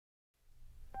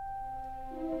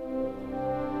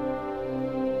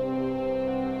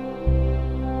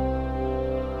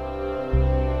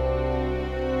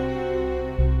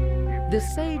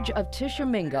sage of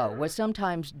Tishomingo was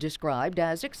sometimes described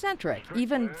as eccentric,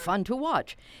 even fun to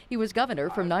watch. He was governor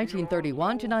from 1931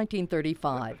 to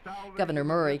 1935. Governor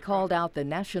Murray called out the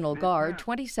National Guard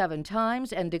 27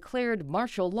 times and declared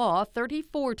martial law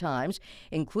 34 times,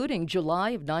 including July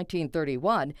of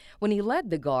 1931, when he led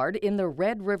the Guard in the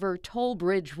Red River Toll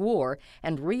Bridge War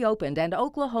and reopened an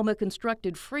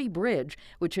Oklahoma-constructed free bridge,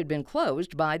 which had been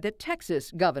closed by the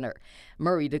Texas governor.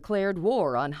 Murray declared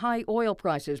war on high oil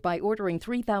prices by ordering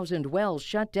 3,000 wells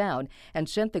shut down and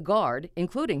sent the Guard,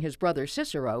 including his brother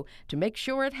Cicero, to make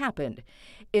sure it happened.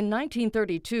 In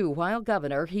 1932, while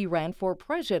governor, he ran for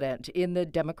president in the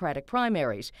Democratic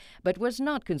primaries, but was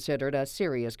not considered a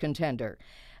serious contender.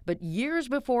 But years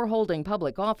before holding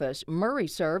public office, Murray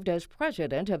served as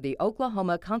president of the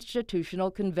Oklahoma Constitutional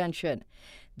Convention.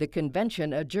 The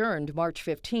convention adjourned March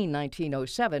 15,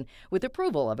 1907, with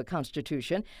approval of a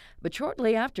constitution, but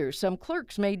shortly after, some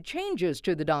clerks made changes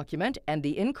to the document, and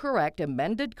the incorrect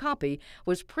amended copy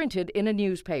was printed in a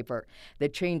newspaper. The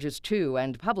changes to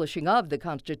and publishing of the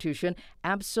Constitution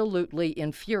absolutely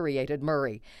infuriated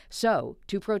Murray. So,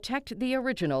 to protect the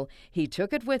original, he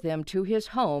took it with him to his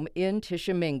home in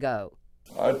Tishomingo.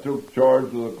 I took charge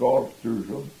of the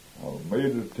Constitution,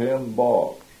 made a tin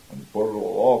box, and put a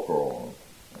locker on it.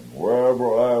 And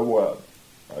wherever I went,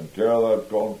 I'd carry that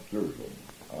Constitution.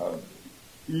 I'd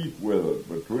eat with it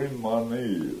between my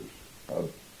knees. I'd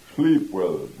sleep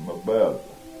with it in my bed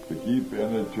to keep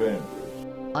any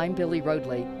changes. I'm Billie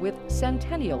with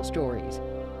Centennial Stories.